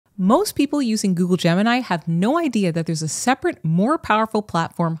Most people using Google Gemini have no idea that there's a separate, more powerful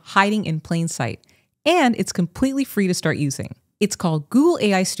platform hiding in plain sight, and it's completely free to start using. It's called Google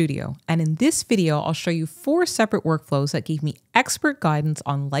AI Studio, and in this video, I'll show you 4 separate workflows that gave me expert guidance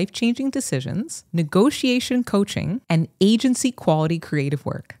on life-changing decisions, negotiation coaching, and agency quality creative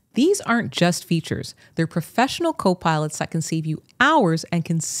work. These aren't just features, they're professional co-pilots that can save you hours and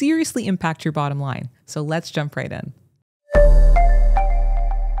can seriously impact your bottom line. So let's jump right in.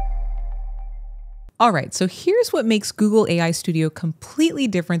 All right, so here's what makes Google AI Studio completely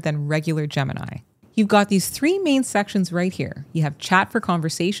different than regular Gemini. You've got these 3 main sections right here. You have chat for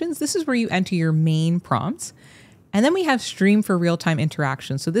conversations. This is where you enter your main prompts. And then we have stream for real-time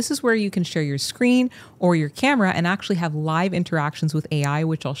interaction. So this is where you can share your screen or your camera and actually have live interactions with AI,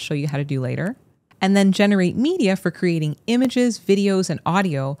 which I'll show you how to do later. And then generate media for creating images, videos, and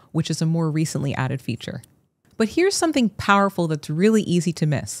audio, which is a more recently added feature. But here's something powerful that's really easy to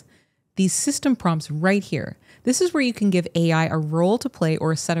miss. These system prompts right here. This is where you can give AI a role to play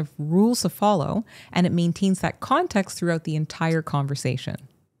or a set of rules to follow, and it maintains that context throughout the entire conversation.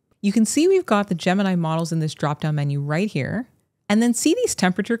 You can see we've got the Gemini models in this drop-down menu right here. And then see these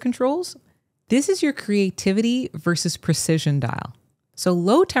temperature controls? This is your creativity versus precision dial. So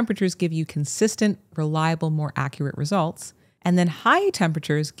low temperatures give you consistent, reliable, more accurate results. And then high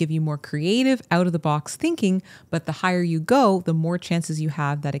temperatures give you more creative, out-of-the-box thinking, but the higher you go, the more chances you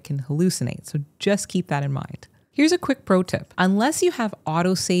have that it can hallucinate. So just keep that in mind. Here's a quick pro tip. Unless you have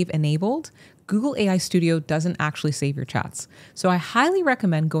autosave enabled, Google AI Studio doesn't actually save your chats. So I highly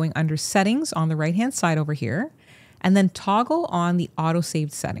recommend going under Settings on the right-hand side over here, and then toggle on the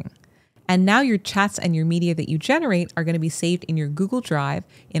autosaved setting. And now your chats and your media that you generate are going to be saved in your Google Drive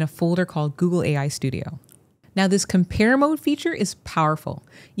in a folder called Google AI Studio. Now this compare mode feature is powerful.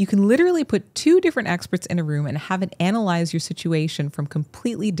 You can literally put 2 different experts in a room and have it analyze your situation from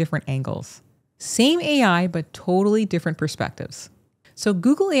completely different angles. Same AI, but totally different perspectives. So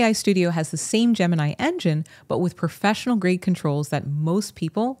Google AI Studio has the same Gemini engine, but with professional grade controls that most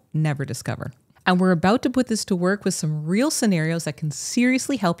people never discover. And we're about to put this to work with some real scenarios that can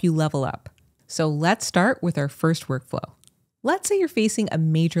seriously help you level up. So let's start with our first workflow. Let's say you're facing a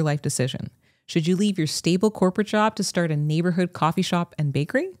major life decision. Should you leave your stable corporate job to start a neighborhood coffee shop and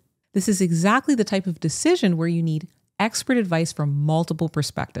bakery? This is exactly the type of decision where you need expert advice from multiple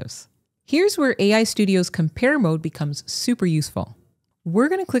perspectives. Here's where AI Studio's compare mode becomes super useful. We're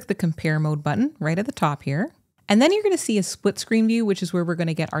going to click the compare mode button right at the top here. And then you're going to see a split screen view, which is where we're going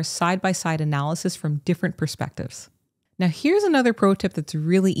to get our side-by-side analysis from different perspectives. Now here's another pro tip that's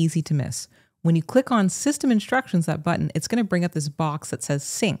really easy to miss. When you click on System Instructions, that button, it's going to bring up this box that says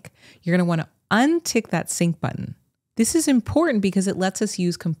Sync. You're going to want to untick that Sync button. This is important because it lets us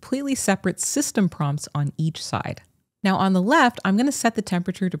use completely separate system prompts on each side. Now on the left, I'm going to set the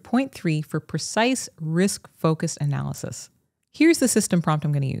temperature to 0.3 for precise risk-focused analysis. Here's the system prompt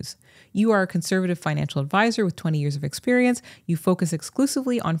I'm going to use. You are a conservative financial advisor with 20 years of experience. You focus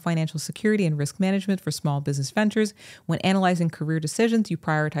exclusively on financial security and risk management for small business ventures. When analyzing career decisions, you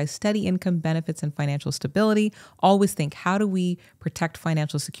prioritize steady income, benefits, and financial stability. Always think, how do we protect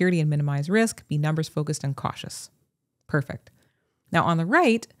financial security and minimize risk? Be numbers focused and cautious. Perfect. Now on the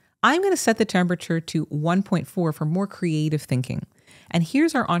right, I'm going to set the temperature to 1.4 for more creative thinking. And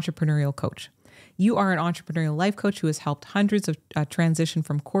here's our entrepreneurial coach. You are an entrepreneurial life coach who has helped hundreds of transition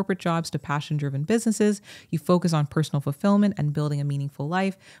from corporate jobs to passion-driven businesses. You focus on personal fulfillment and building a meaningful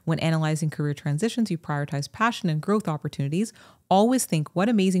life. When analyzing career transitions, you prioritize passion and growth opportunities. Always think what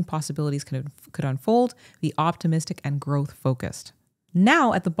amazing possibilities could unfold. Be optimistic and growth-focused.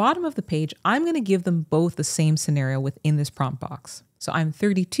 Now, at the bottom of the page, I'm going to give them both the same scenario within this prompt box. So I'm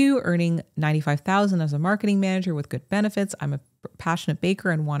 32, earning $95,000 as a marketing manager with good benefits. I'm a passionate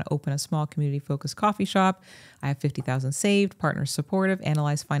baker and want to open a small community-focused coffee shop. I have $50,000 saved, partners supportive,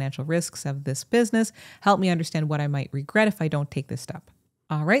 analyze financial risks of this business, help me understand what I might regret if I don't take this step.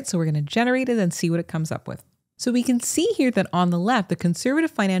 All right, so we're going to generate it and see what it comes up with. So we can see here that on the left, the conservative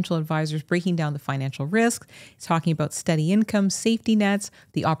financial advisor is breaking down the financial risk. It's talking about steady income, safety nets,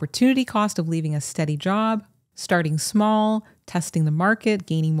 the opportunity cost of leaving a steady job, starting small, testing the market,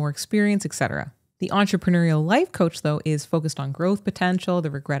 gaining more experience, etc. The entrepreneurial life coach, though, is focused on growth potential, the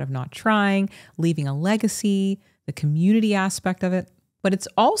regret of not trying, leaving a legacy, the community aspect of it. But it's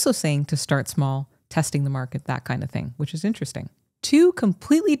also saying to start small, testing the market, that kind of thing, which is interesting. 2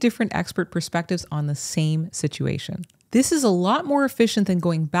 completely different expert perspectives on the same situation. This is a lot more efficient than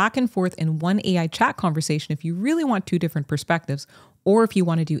going back and forth in one AI chat conversation if you really want 2 different perspectives, or if you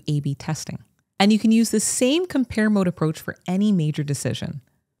want to do A/B testing. And you can use the same compare mode approach for any major decision.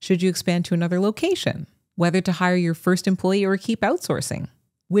 Should you expand to another location? Whether to hire your first employee or keep outsourcing?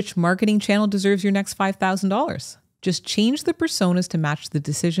 Which marketing channel deserves your next $5,000? Just change the personas to match the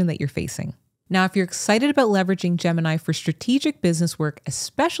decision that you're facing. Now, if you're excited about leveraging Gemini for strategic business work,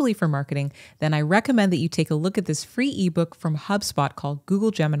 especially for marketing, then I recommend that you take a look at this free ebook from HubSpot called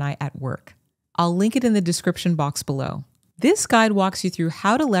Google Gemini at Work. I'll link it in the description box below. This guide walks you through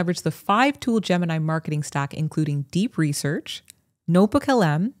how to leverage the 5-tool Gemini marketing stack, including deep research, Notebook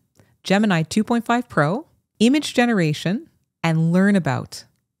LM, Gemini 2.5 Pro, image generation, and learn about,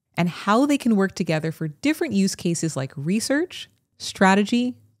 and how they can work together for different use cases like research,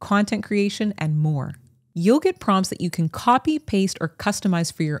 strategy, content creation, and more. You'll get prompts that you can copy, paste, or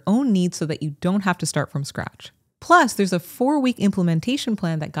customize for your own needs so that you don't have to start from scratch. Plus, there's a 4-week implementation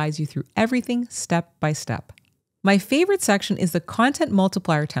plan that guides you through everything step by step. My favorite section is the content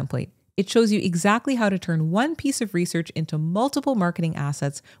multiplier template. It shows you exactly how to turn one piece of research into multiple marketing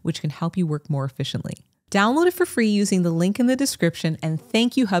assets, which can help you work more efficiently. Download it for free using the link in the description, and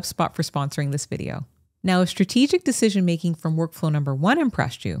thank you HubSpot for sponsoring this video. Now, if strategic decision-making from workflow number 1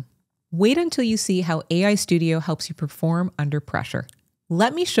 impressed you, wait until you see how AI Studio helps you perform under pressure.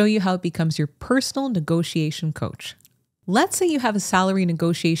 Let me show you how it becomes your personal negotiation coach. Let's say you have a salary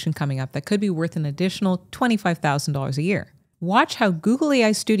negotiation coming up that could be worth an additional $25,000 a year. Watch how Google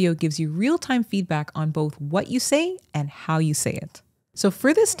AI Studio gives you real-time feedback on both what you say and how you say it. So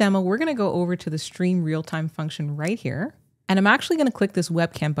for this demo, we're going to go over to the Stream Real-Time function right here. And I'm actually going to click this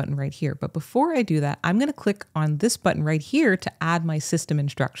webcam button right here. But before I do that, I'm going to click on this button right here to add my system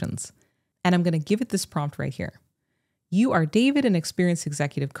instructions. And I'm going to give it this prompt right here. You are David, an experienced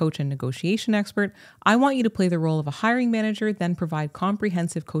executive coach and negotiation expert. I want you to play the role of a hiring manager, then provide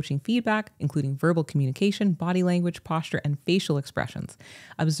comprehensive coaching feedback, including verbal communication, body language, posture, and facial expressions.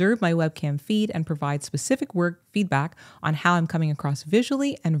 Observe my webcam feed and provide specific work feedback on how I'm coming across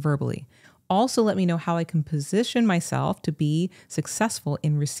visually and verbally. Also, let me know how I can position myself to be successful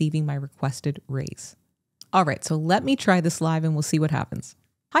in receiving my requested raise. All right, so let me try this live and we'll see what happens.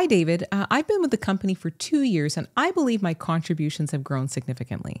 Hi, David. I've been with the company for 2 years and I believe my contributions have grown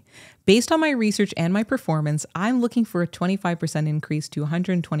significantly. Based on my research and my performance, I'm looking for a 25% increase to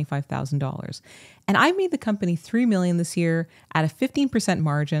 $125,000. And I've made the company $3 million this year at a 15%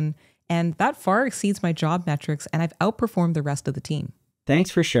 margin, and that far exceeds my job metrics, and I've outperformed the rest of the team.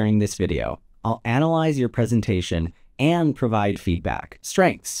 Thanks for sharing this video. I'll analyze your presentation and provide feedback.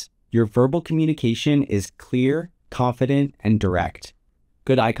 Strengths. Your verbal communication is clear, confident, and direct.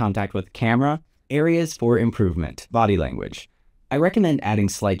 Good eye contact with camera. Areas for improvement. Body language. I recommend adding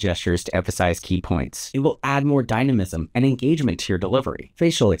slight gestures to emphasize key points. It will add more dynamism and engagement to your delivery.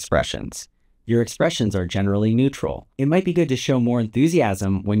 Facial expressions. Your expressions are generally neutral. It might be good to show more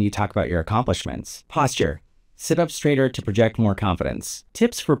enthusiasm when you talk about your accomplishments. Posture. Sit up straighter to project more confidence.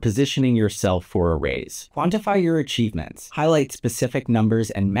 Tips for positioning yourself for a raise. Quantify your achievements. Highlight specific numbers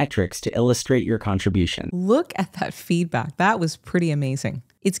and metrics to illustrate your contribution. Look at that feedback. That was pretty amazing.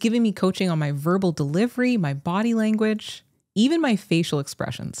 It's giving me coaching on my verbal delivery, my body language, even my facial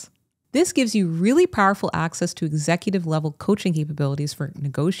expressions. This gives you really powerful access to executive level coaching capabilities for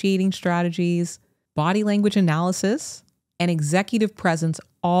negotiating strategies, body language analysis, and executive presence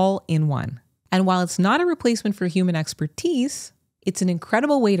all in one. And while it's not a replacement for human expertise, it's an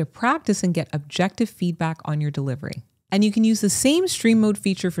incredible way to practice and get objective feedback on your delivery. And you can use the same stream mode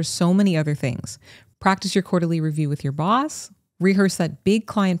feature for so many other things. Practice your quarterly review with your boss, rehearse that big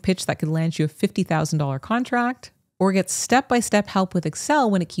client pitch that could land you a $50,000 contract, or get step-by-step help with Excel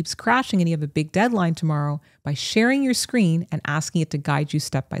when it keeps crashing and you have a big deadline tomorrow by sharing your screen and asking it to guide you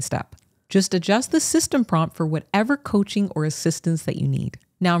step-by-step. Just adjust the system prompt for whatever coaching or assistance that you need.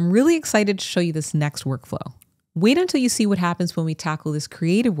 Now, I'm really excited to show you this next workflow. Wait until you see what happens when we tackle this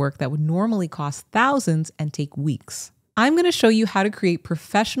creative work that would normally cost thousands and take weeks. I'm going to show you how to create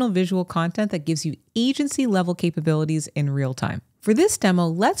professional visual content that gives you agency-level capabilities in real time. For this demo,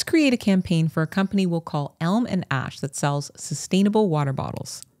 let's create a campaign for a company we'll call Elm and Ash that sells sustainable water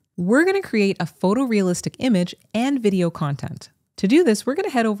bottles. We're going to create a photorealistic image and video content. To do this, we're going to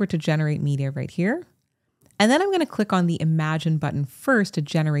head over to Generate Media right here. And then I'm going to click on the Imagine button first to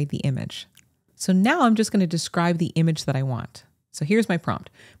generate the image. So now I'm just going to describe the image that I want. So here's my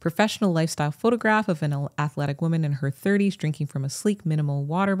prompt. Professional lifestyle photograph of an athletic woman in her 30s drinking from a sleek minimal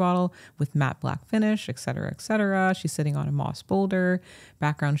water bottle with matte black finish, etc., etc. She's sitting on a moss boulder.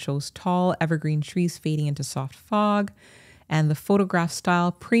 Background shows tall evergreen trees fading into soft fog. And the photograph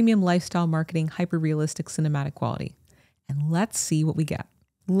style, premium lifestyle marketing, hyper-realistic cinematic quality. And let's see what we get.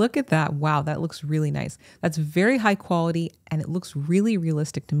 Look at that. Wow, that looks really nice. That's very high quality and it looks really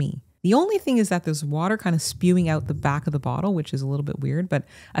realistic to me. The only thing is that there's water kind of spewing out the back of the bottle, which is a little bit weird. But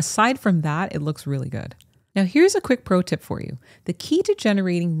aside from that, it looks really good. Now here's a quick pro tip for you. The key to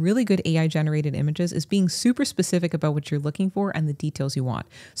generating really good AI generated images is being super specific about what you're looking for and the details you want.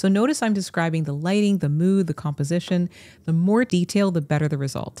 So notice I'm describing the lighting, the mood, the composition. The more detail, the better the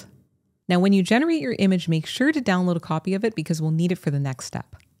result. Now when you generate your image, make sure to download a copy of it because we'll need it for the next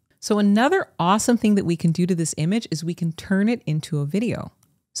step. So another awesome thing that we can do to this image is we can turn it into a video.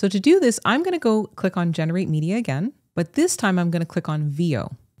 So to do this, I'm going to go click on Generate Media again, but this time I'm going to click on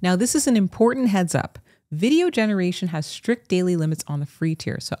VO. Now this is an important heads up. Video generation has strict daily limits on the free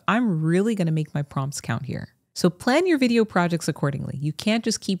tier, so I'm really going to make my prompts count here. So plan your video projects accordingly. You can't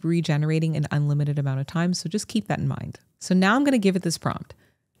just keep regenerating an unlimited amount of time, so just keep that in mind. So now I'm going to give it this prompt.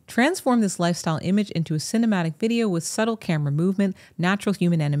 Transform this lifestyle image into a cinematic video with subtle camera movement, natural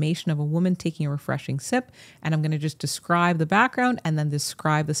human animation of a woman taking a refreshing sip, and I'm going to just describe the background and then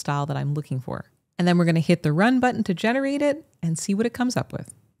describe the style that I'm looking for. And then we're going to hit the run button to generate it and see what it comes up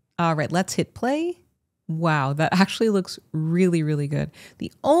with. All right, let's hit play. Wow, that actually looks really, really good.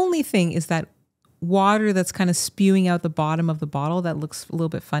 The only thing is that water that's kind of spewing out the bottom of the bottle that looks a little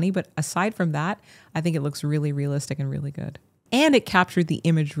bit funny. But aside from that, I think it looks really realistic and really good. And it captured the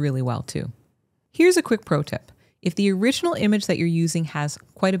image really well too. Here's a quick pro tip. If the original image that you're using has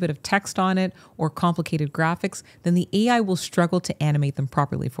quite a bit of text on it or complicated graphics, then the AI will struggle to animate them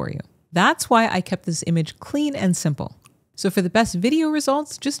properly for you. That's why I kept this image clean and simple. So for the best video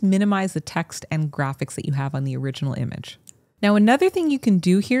results, just minimize the text and graphics that you have on the original image. Now, another thing you can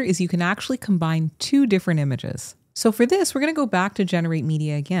do here is you can actually combine two different images. So for this, we're going to go back to Generate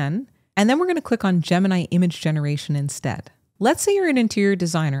Media again, and then we're going to click on Gemini Image Generation instead. Let's say you're an interior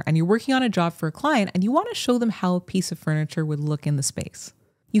designer and you're working on a job for a client and you want to show them how a piece of furniture would look in the space.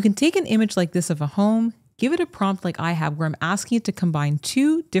 You can take an image like this of a home, give it a prompt like I have where I'm asking it to combine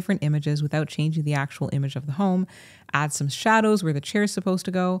two different images without changing the actual image of the home, add some shadows where the chair is supposed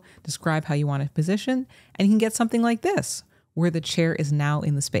to go, describe how you want it positioned, and you can get something like this, where the chair is now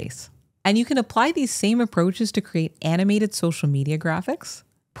in the space. And you can apply these same approaches to create animated social media graphics,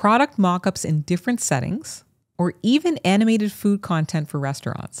 product mockups in different settings, or even animated food content for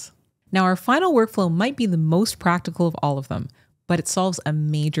restaurants. Now, our final workflow might be the most practical of all of them, but it solves a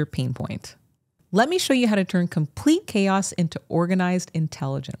major pain point. Let me show you how to turn complete chaos into organized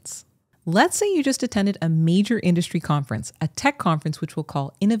intelligence. Let's say you just attended a major industry conference, a tech conference which we'll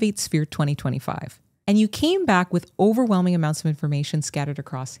call Innovate Sphere 2025. And you came back with overwhelming amounts of information scattered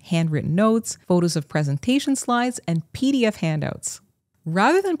across handwritten notes, photos of presentation slides, and PDF handouts.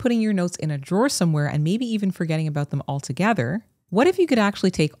 Rather than putting your notes in a drawer somewhere and maybe even forgetting about them altogether, what if you could actually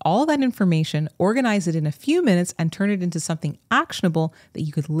take all that information, organize it in a few minutes, and turn it into something actionable that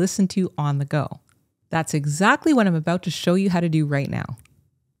you could listen to on the go? That's exactly what I'm about to show you how to do right now.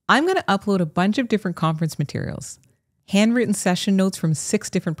 I'm going to upload a bunch of different conference materials, handwritten session notes from 6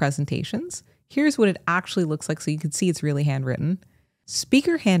 different presentations. Here's what it actually looks like so you can see it's really handwritten.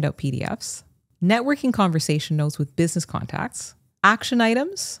 Speaker handout PDFs, networking conversation notes with business contacts, action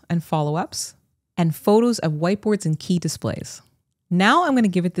items and follow-ups, and photos of whiteboards and key displays. Now I'm going to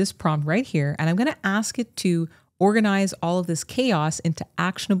give it this prompt right here, and I'm going to ask it to organize all of this chaos into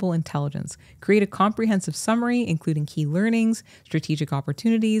actionable intelligence. Create a comprehensive summary, including key learnings, strategic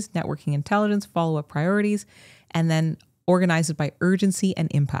opportunities, networking intelligence, follow-up priorities, and then organize it by urgency and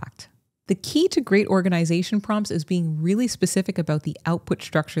impact. The key to great organization prompts is being really specific about the output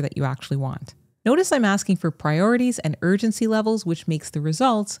structure that you actually want. Notice I'm asking for priorities and urgency levels, which makes the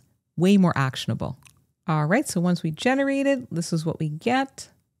results way more actionable. All right, so once we generate it, this is what we get.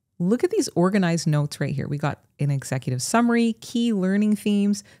 Look at these organized notes right here. We got an executive summary, key learning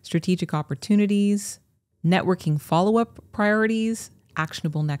themes, strategic opportunities, networking follow-up priorities,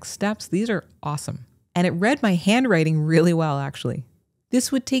 actionable next steps. These are awesome. And it read my handwriting really well, actually.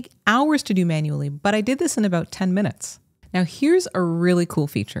 This would take hours to do manually, but I did this in about 10 minutes. Now here's a really cool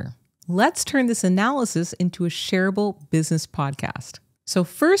feature. Let's turn this analysis into a shareable business podcast. So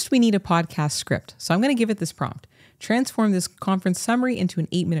first we need a podcast script. So I'm going to give it this prompt. Transform this conference summary into an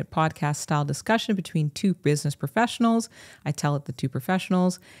 8-minute podcast style discussion between 2 business professionals. I tell it the 2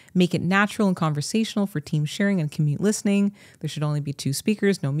 professionals. Make it natural and conversational for team sharing and commute listening. There should only be 2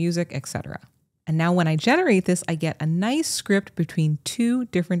 speakers, no music, etc. And now when I generate this, I get a nice script between 2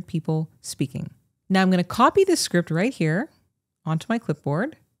 different people speaking. Now I'm going to copy this script right here onto my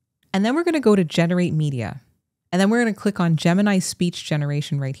clipboard. And then we're going to go to Generate Media. And then we're going to click on Gemini Speech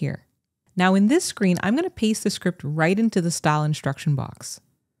Generation right here. Now in this screen, I'm going to paste the script right into the style instruction box.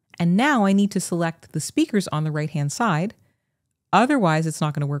 And now I need to select the speakers on the right-hand side. Otherwise, it's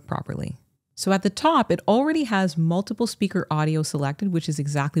not going to work properly. So at the top, it already has multiple speaker audio selected, which is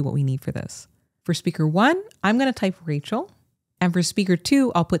exactly what we need for this. For speaker 1, I'm going to type Rachel. And for speaker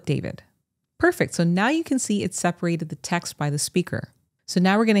 2, I'll put David. Perfect. So now you can see it separated the text by the speaker. So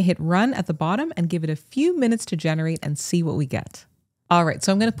now we're going to hit run at the bottom and give it a few minutes to generate and see what we get. All right,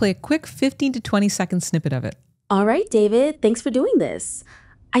 so I'm going to play a quick 15 to 20 second snippet of it. All right, David, thanks for doing this.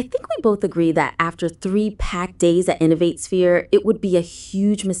 I think we both agree that after 3 packed days at InnovateSphere, it would be a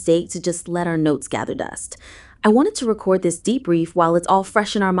huge mistake to just let our notes gather dust. I wanted to record this debrief while it's all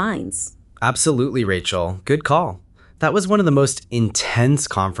fresh in our minds. Absolutely, Rachel. Good call. That was one of the most intense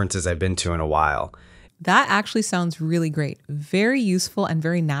conferences I've been to in a while. That actually sounds really great, very useful and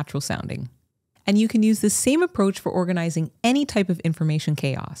very natural sounding. And you can use the same approach for organizing any type of information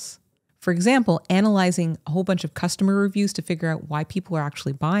chaos. For example, analyzing a whole bunch of customer reviews to figure out why people are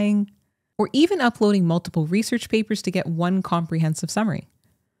actually buying, or even uploading multiple research papers to get one comprehensive summary.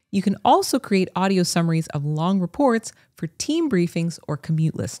 You can also create audio summaries of long reports for team briefings or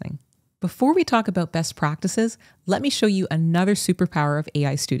commute listening. Before we talk about best practices, let me show you another superpower of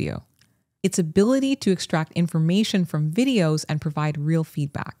AI Studio. Its ability to extract information from videos and provide real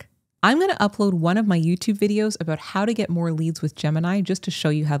feedback. I'm going to upload one of my YouTube videos about how to get more leads with Gemini just to show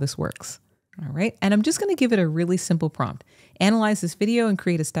you how this works. All right, and I'm just going to give it a really simple prompt. Analyze this video and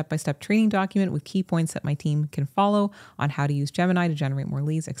create a step-by-step training document with key points that my team can follow on how to use Gemini to generate more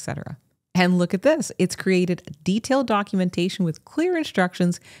leads, etc. And look at this. It's created detailed documentation with clear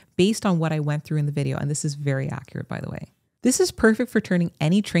instructions based on what I went through in the video. And this is very accurate, by the way. This is perfect for turning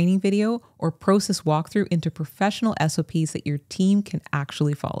any training video or process walkthrough into professional SOPs that your team can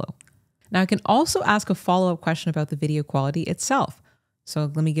actually follow. Now, I can also ask a follow-up question about the video quality itself. So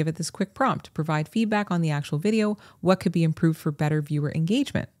let me give it this quick prompt. Provide feedback on the actual video. What could be improved for better viewer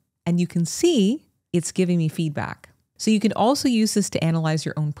engagement? And you can see it's giving me feedback. So you can also use this to analyze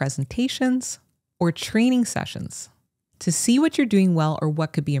your own presentations or training sessions to see what you're doing well or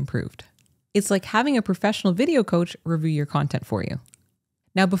what could be improved. It's like having a professional video coach review your content for you.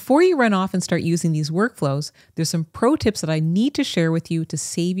 Now, before you run off and start using these workflows, there's some pro tips that I need to share with you to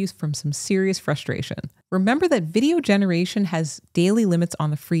save you from some serious frustration. Remember that video generation has daily limits on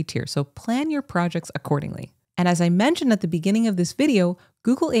the free tier, so plan your projects accordingly. And as I mentioned at the beginning of this video,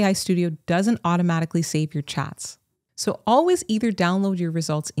 Google AI Studio doesn't automatically save your chats. So always either download your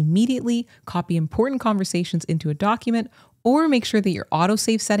results immediately, copy important conversations into a document, or make sure that your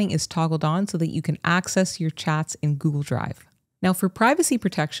autosave setting is toggled on so that you can access your chats in Google Drive. Now, for privacy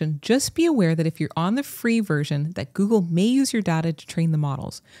protection, just be aware that if you're on the free version, that Google may use your data to train the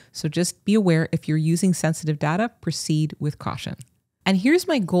models. So just be aware if you're using sensitive data, proceed with caution. And here's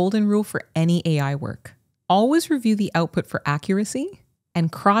my golden rule for any AI work. Always review the output for accuracy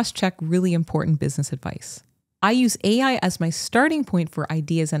and cross-check really important business advice. I use AI as my starting point for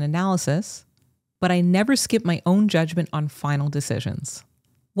ideas and analysis, but I never skip my own judgment on final decisions.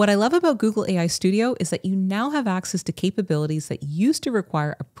 What I love about Google AI Studio is that you now have access to capabilities that used to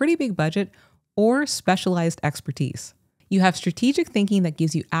require a pretty big budget or specialized expertise. You have strategic thinking that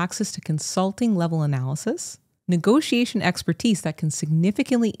gives you access to consulting level analysis, negotiation expertise that can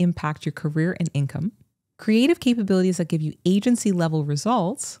significantly impact your career and income, creative capabilities that give you agency level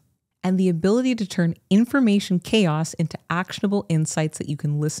results, and the ability to turn information chaos into actionable insights that you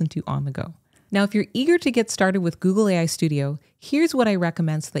can listen to on the go. Now, if you're eager to get started with Google AI Studio, here's what I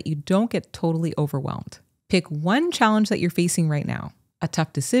recommend so that you don't get totally overwhelmed. Pick one challenge that you're facing right now, a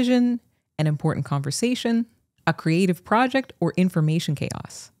tough decision, an important conversation, a creative project, or information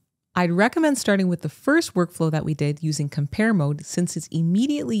chaos. I'd recommend starting with the first workflow that we did using compare mode since it's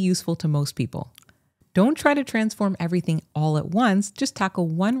immediately useful to most people. Don't try to transform everything all at once, just tackle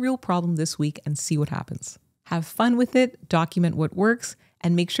one real problem this week and see what happens. Have fun with it, document what works,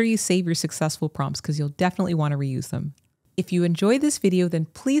 and make sure you save your successful prompts because you'll definitely want to reuse them. If you enjoyed this video, then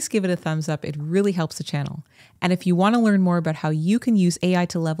please give it a thumbs up. It really helps the channel. And if you want to learn more about how you can use AI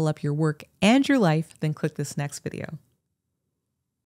to level up your work and your life, then click this next video.